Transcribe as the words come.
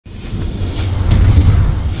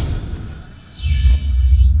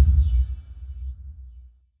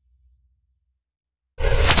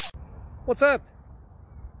What's up?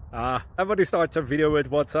 Everybody starts a video with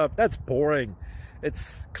what's up. That's boring.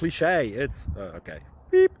 It's cliche. It's okay.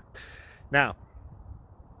 Beep. Now,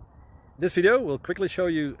 this video will quickly show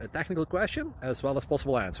you a technical question as well as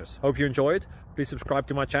possible answers. Hope you enjoy it. Please subscribe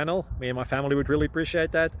to my channel. Me and my family would really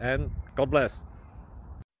appreciate that, and God bless.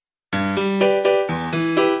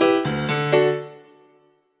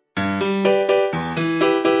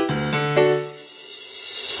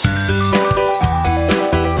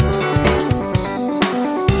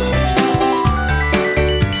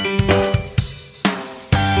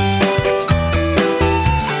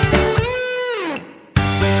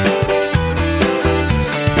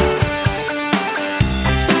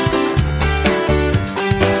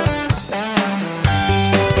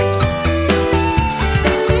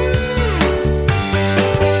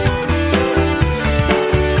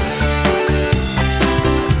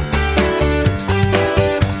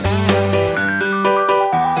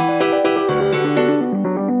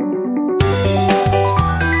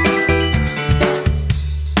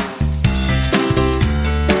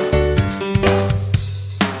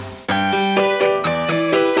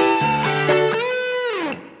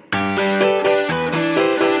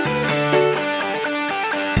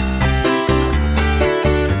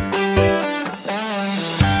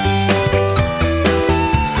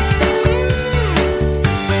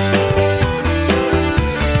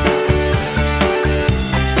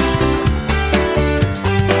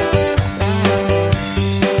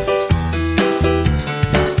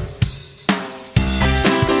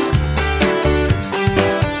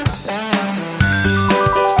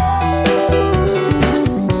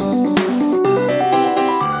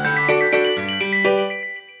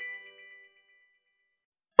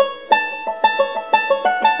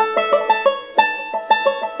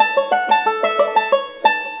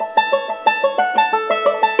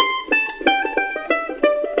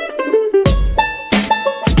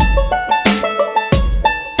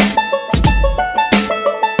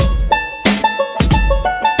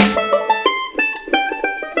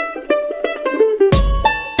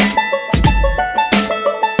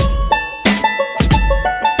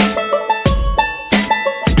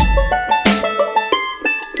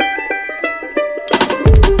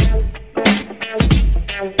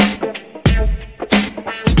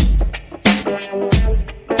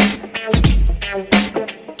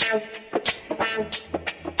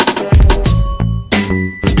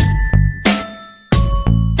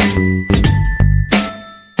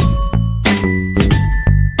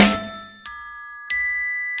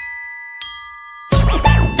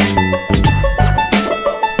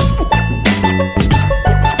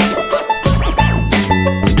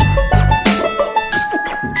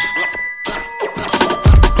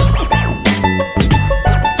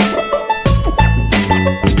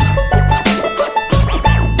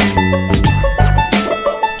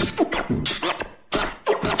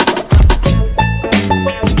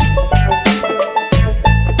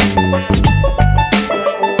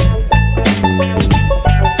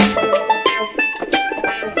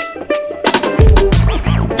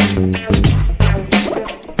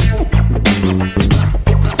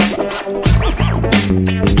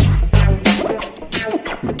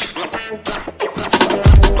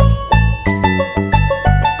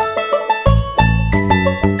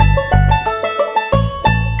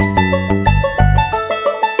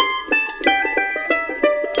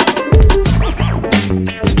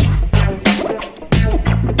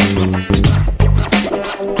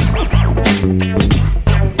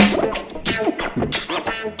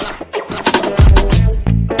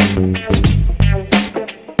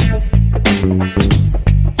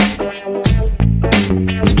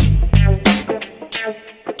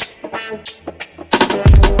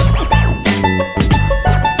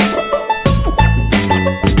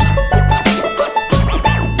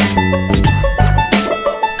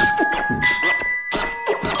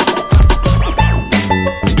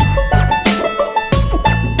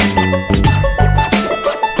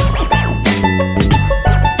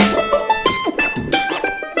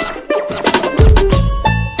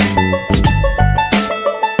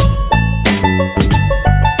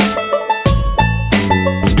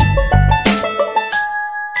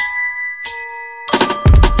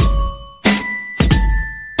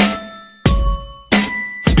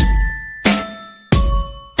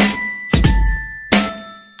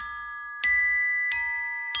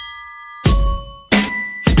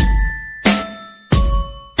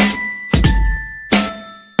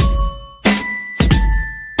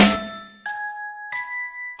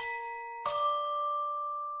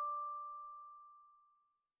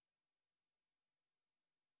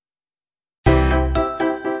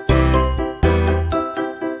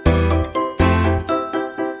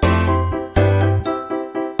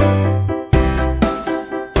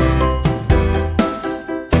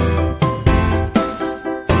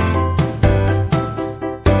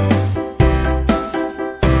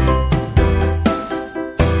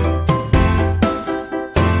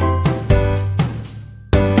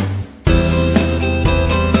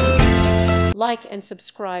 Like and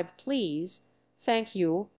subscribe, please. Thank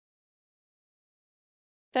you.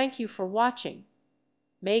 Thank you for watching.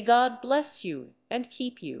 May God bless you and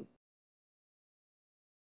keep you.